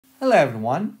Hello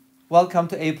everyone, welcome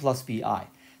to A plus BI.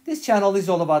 This channel is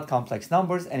all about complex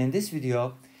numbers, and in this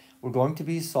video we're going to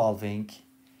be solving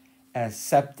a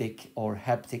septic or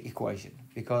heptic equation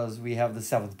because we have the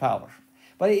seventh power.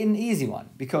 But an easy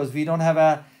one because we don't have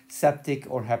a septic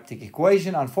or heptic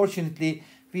equation. Unfortunately,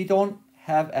 we don't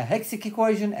have a hexic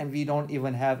equation and we don't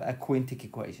even have a quintic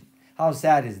equation. How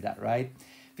sad is that, right?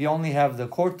 We only have the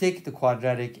quartic, the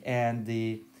quadratic, and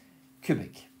the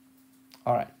cubic.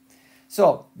 All right.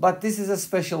 So, but this is a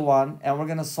special one, and we're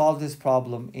going to solve this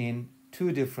problem in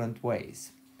two different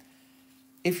ways.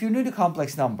 If you're new to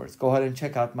complex numbers, go ahead and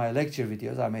check out my lecture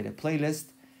videos. I made a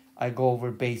playlist. I go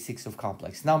over basics of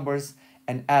complex numbers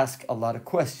and ask a lot of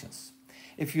questions.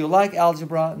 If you like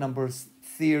algebra, numbers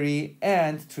theory,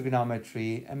 and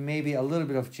trigonometry, and maybe a little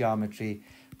bit of geometry,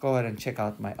 go ahead and check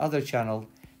out my other channel,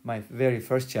 my very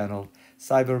first channel,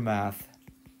 Cyber Math,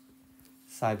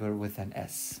 Cyber with an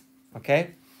S.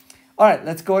 Okay? All right,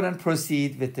 let's go ahead and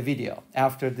proceed with the video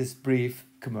after this brief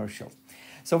commercial.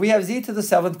 So we have z to the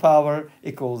seventh power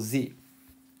equals z.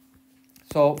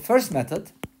 So first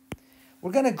method,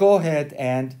 we're going to go ahead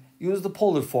and use the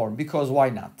polar form because why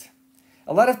not?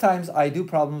 A lot of times I do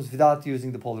problems without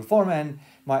using the polar form, and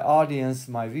my audience,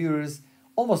 my viewers,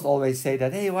 almost always say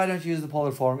that, hey, why don't you use the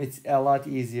polar form? It's a lot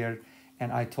easier,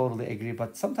 and I totally agree,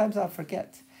 but sometimes I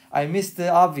forget. I miss the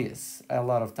obvious a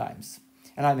lot of times,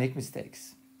 and I make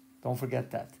mistakes. Don't forget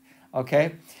that,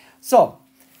 okay? So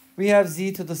we have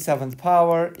z to the seventh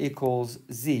power equals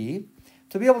z.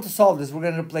 To be able to solve this, we're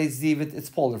going to replace z with its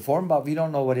polar form, but we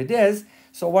don't know what it is.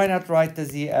 So why not write the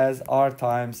z as r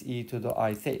times e to the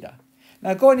I theta?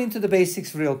 Now going into the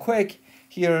basics real quick,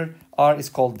 here r is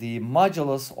called the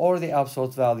modulus or the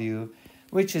absolute value,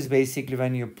 which is basically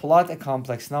when you plot a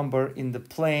complex number in the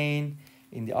plane,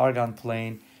 in the argon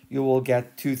plane, you will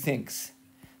get two things.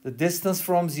 The distance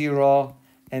from zero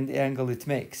and the angle it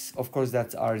makes. Of course,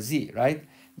 that's RZ, right?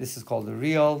 This is called the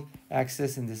real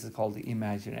axis, and this is called the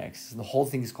imaginary axis. The whole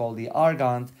thing is called the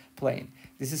argon plane.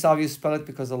 This is how you spell it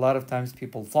because a lot of times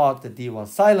people thought the D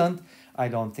was silent. I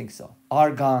don't think so.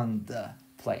 Argon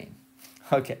plane.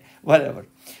 Okay, whatever.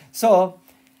 So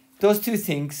those two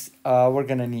things we're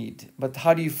going to need. But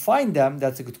how do you find them?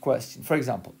 That's a good question. For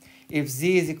example, if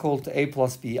Z is equal to A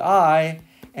plus BI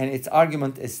and its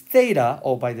argument is theta,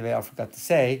 oh, by the way, I forgot to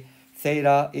say,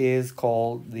 theta is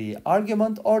called the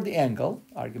argument or the angle.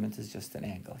 Argument is just an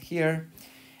angle here.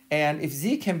 And if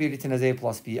z can be written as a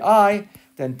plus bi,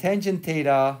 then tangent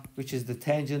theta, which is the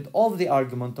tangent of the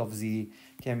argument of z,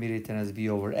 can be written as b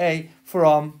over a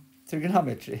from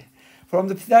trigonometry. From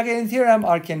the Pythagorean theorem,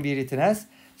 r can be written as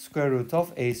square root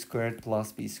of a squared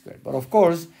plus b squared. But of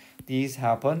course, these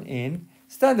happen in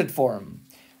standard form.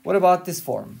 What about this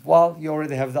form? Well, you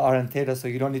already have the r and theta, so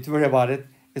you don't need to worry about it.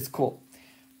 It's cool.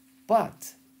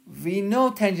 But we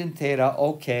know tangent theta,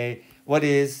 okay, what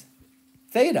is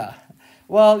theta?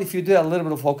 Well, if you do a little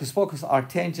bit of hocus pocus, our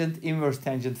tangent, inverse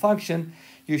tangent function,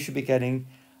 you should be getting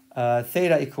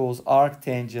theta equals arc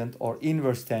tangent or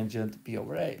inverse tangent b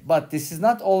over a. But this is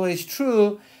not always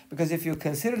true because if you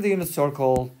consider the unit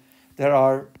circle, there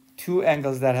are two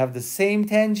angles that have the same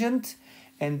tangent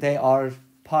and they are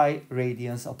pi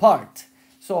radians apart.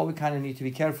 So we kind of need to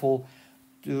be careful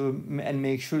and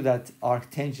make sure that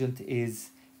arctangent is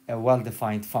a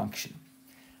well-defined function.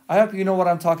 I hope you know what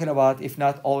I'm talking about. If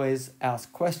not, always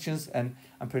ask questions, and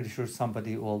I'm pretty sure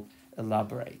somebody will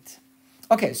elaborate.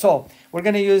 Okay, so we're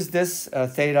going to use this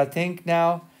theta thing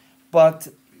now, but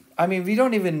I mean, we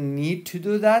don't even need to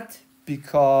do that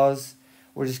because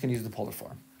we're just going to use the polar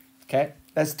form. Okay,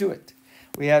 let's do it.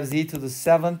 We have z to the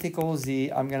seventh equals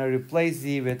z. I'm going to replace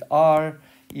z with r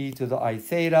e to the I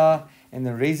theta, and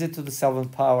then raise it to the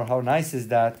seventh power. How nice is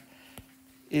that?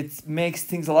 It makes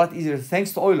things a lot easier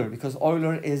thanks to Euler, because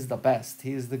Euler is the best.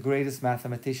 He is the greatest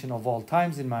mathematician of all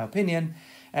times, in my opinion,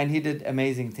 and he did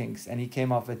amazing things, and he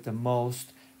came up with the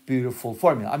most beautiful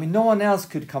formula. I mean, no one else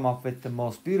could come up with the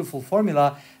most beautiful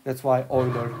formula. That's why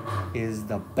Euler is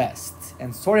the best.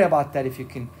 And sorry about that if you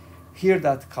can hear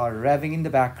that car revving in the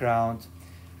background.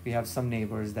 We have some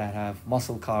neighbors that have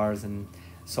muscle cars and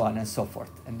so on and so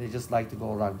forth, and they just like to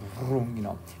go like vroom, you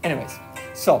know. Anyways,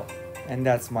 so, and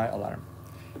that's my alarm.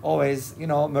 Always, you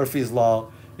know, Murphy's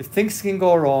law, if things can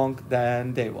go wrong,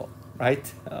 then they will,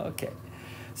 right? Okay,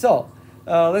 so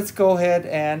let's go ahead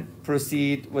and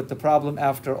proceed with the problem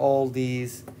after all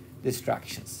these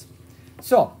distractions.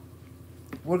 So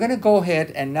we're going to go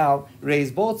ahead and now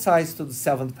raise both sides to the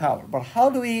seventh power. But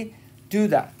how do we do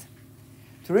that?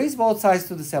 To raise both sides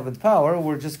to the seventh power,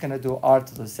 we're just going to do r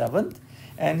to the seventh.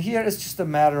 And here it's just a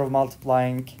matter of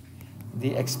multiplying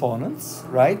the exponents,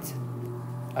 right?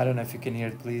 I don't know if you can hear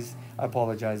it, please. I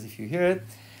apologize if you hear it.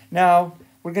 Now,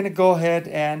 we're going to go ahead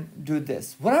and do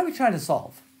this. What are we trying to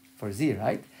solve? For z,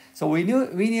 right? So we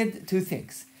need two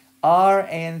things, r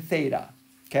and theta,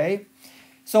 okay?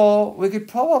 So we could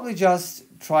probably just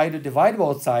try to divide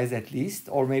both sides at least,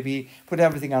 or maybe put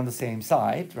everything on the same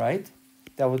side, right?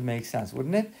 That would make sense,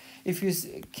 wouldn't it? If you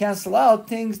cancel out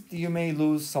things, you may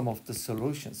lose some of the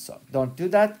solutions. So don't do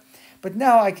that. But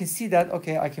now I can see that,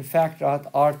 okay, I can factor out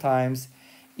r times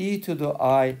e to the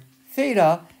I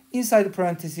theta. Inside the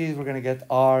parentheses, we're going to get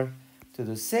r to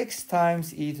the 6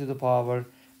 times e to the power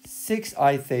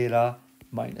 6I theta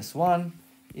minus 1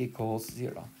 equals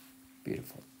 0.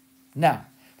 Beautiful. Now,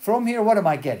 from here, what am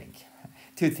I getting?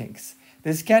 Two things.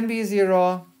 This can be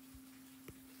 0,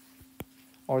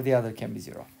 or the other can be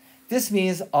 0. This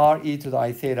means r e to the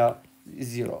I theta is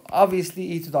 0. Obviously,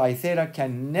 e to the I theta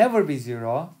can never be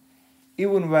 0,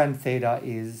 even when theta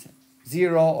is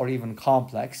 0 or even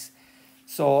complex.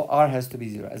 So r has to be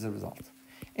 0 as a result.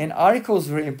 And r equals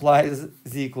 0 implies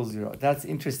z equals 0. That's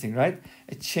interesting, right?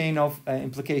 A chain of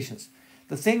implications.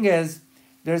 The thing is,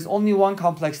 there's only one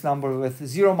complex number with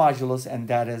 0 modulus, and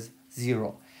that is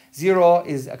 0. 0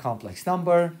 is a complex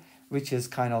number, which is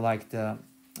kind of like the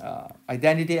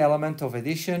identity element of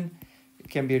addition. It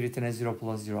can be written as 0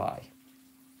 plus 0i.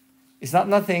 It's not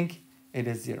nothing, it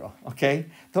is 0, okay?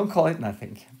 Don't call it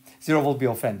nothing. 0 will be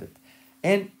offended.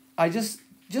 And I just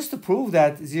to prove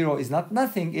that 0 is not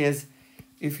nothing is,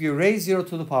 if you raise 0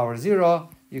 to the power 0,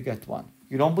 you get 1.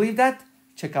 You don't believe that?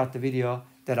 Check out the video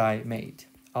that I made.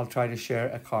 I'll try to share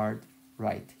a card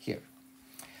right here.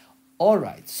 All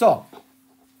right, so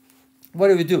what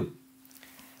do we do?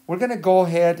 We're going to go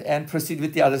ahead and proceed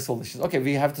with the other solutions. Okay,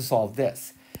 we have to solve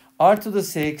this. R to the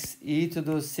 6, e to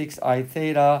the 6I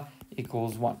theta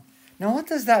equals 1. Now, what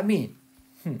does that mean?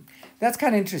 That's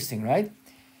kind of interesting, right?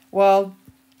 Well,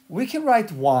 we can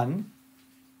write 1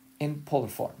 in polar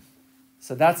form.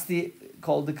 So that's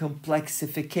called the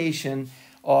complexification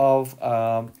of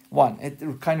 1.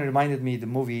 It kind of reminded me of the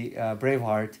movie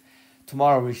Braveheart.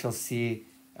 Tomorrow we shall see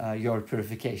your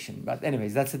purification. But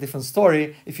anyways, that's a different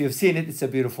story. If you've seen it, it's a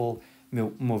beautiful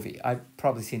movie. I've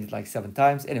probably seen it like 7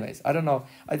 times. Anyways, I don't know.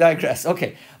 I digress.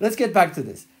 Okay, let's get back to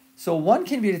this. So 1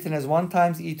 can be written as 1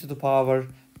 times e to the power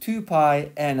 2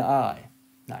 pi ni.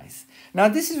 Nice. Now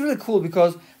this is really cool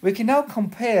because we can now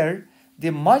compare the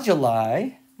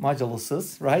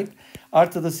moduluses, right? R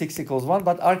to the 6 equals 1,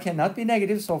 but r cannot be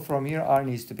negative, so from here r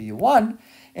needs to be 1.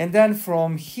 And then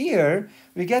from here,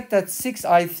 we get that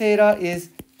 6I theta is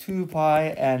 2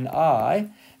 pi ni,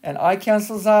 and I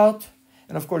cancels out.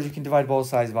 And of course, you can divide both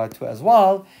sides by 2 as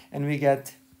well, and we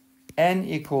get n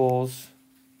equals,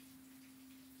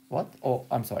 what? Oh,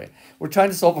 I'm sorry. We're trying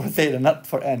to solve for theta, not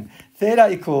for n. Theta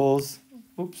equals,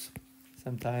 oops,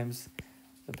 sometimes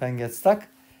the pen gets stuck,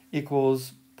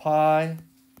 equals pi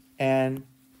n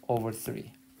over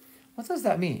 3. What does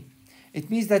that mean? It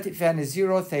means that if n is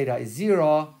 0, theta is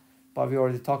 0, but we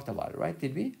already talked about it, right?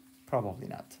 Did we? Probably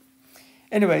not.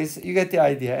 Anyways, you get the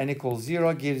idea. N equals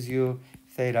 0 gives you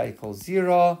theta equals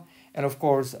 0. And of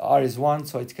course, r is 1,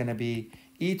 so it's going to be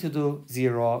e to the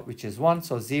 0, which is 1.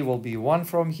 So z will be 1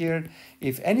 from here.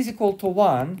 If n is equal to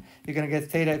 1, you're going to get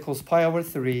theta equals pi over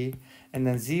 3. And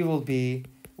then z will be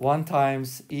 1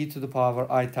 times e to the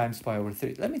power I times pi over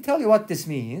 3. Let me tell you what this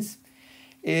means.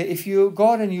 If you go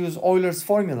ahead and use Euler's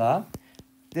formula,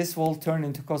 this will turn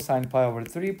into cosine pi over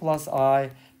 3 plus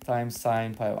I times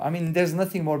sine pi over. I mean, there's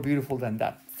nothing more beautiful than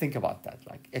that. Think about that.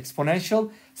 Like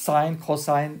exponential, sine,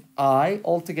 cosine, I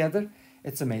all together.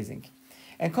 It's amazing.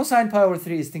 And cosine pi over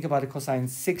 3 is, think about it, cosine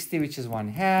 60, which is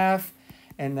 1/2.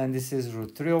 And then this is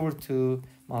root 3 over 2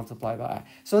 multiplied by I.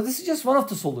 So this is just one of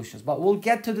the solutions, but we'll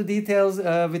get to the details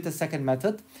with the second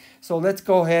method. So let's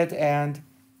go ahead and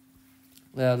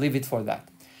leave it for that.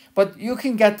 But you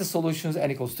can get the solutions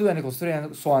n equals 2, n equals 3,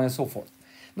 and so on and so forth.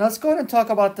 Now let's go ahead and talk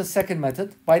about the second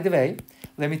method. By the way,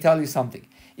 let me tell you something.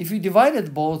 If you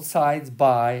divided both sides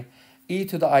by e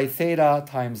to the I theta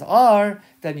times r,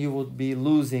 then you would be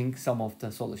losing some of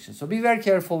the solutions. So be very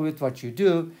careful with what you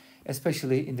do,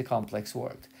 especially in the complex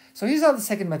world. So here's how the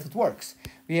second method works.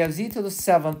 We have z to the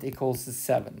 7th equals to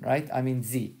 7, right? I mean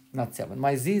z, not 7.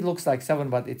 My z looks like 7,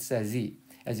 but it's a z,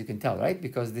 as you can tell, right?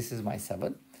 Because this is my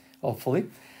 7, hopefully.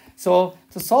 So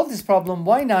to solve this problem,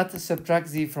 why not subtract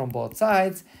z from both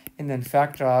sides and then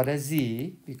factor out a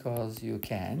z, because you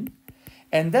can.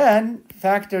 And then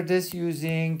factor this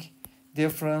using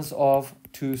difference of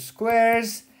 2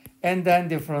 squares, and then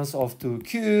difference of 2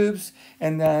 cubes,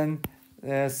 and then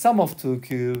sum of 2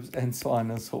 cubes, and so on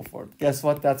and so forth. Guess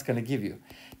what that's going to give you?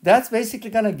 That's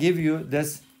basically going to give you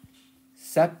this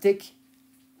Heptic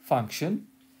function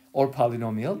or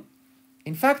polynomial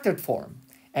in factored form.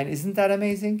 And isn't that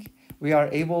amazing? We are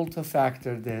able to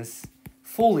factor this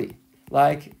fully,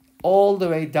 like all the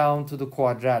way down to the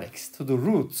quadratics, to the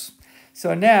roots.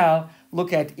 So now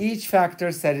look at each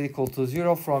factor, set it equal to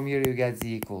 0. From here you get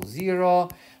z equals 0.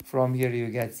 From here you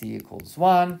get z equals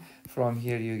 1. From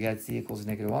here you get z equals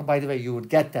 -1. By the way, you would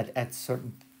get that at a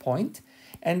certain point.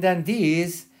 And then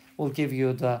these will give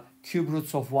you the cube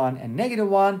roots of 1 and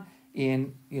 -1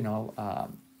 in,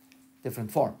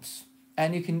 different forms.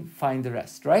 And you can find the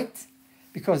rest, right?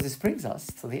 Because this brings us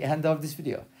to the end of this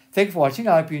video. Thank you for watching.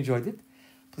 I hope you enjoyed it.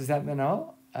 Please let me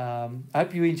know. I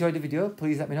hope you enjoyed the video.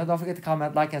 Please let me know. Don't forget to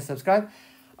comment, like, and subscribe.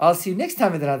 I'll see you next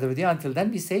time with another video. Until then,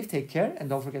 be safe, take care, and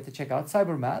don't forget to check out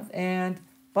Cyber Math. And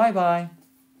bye-bye.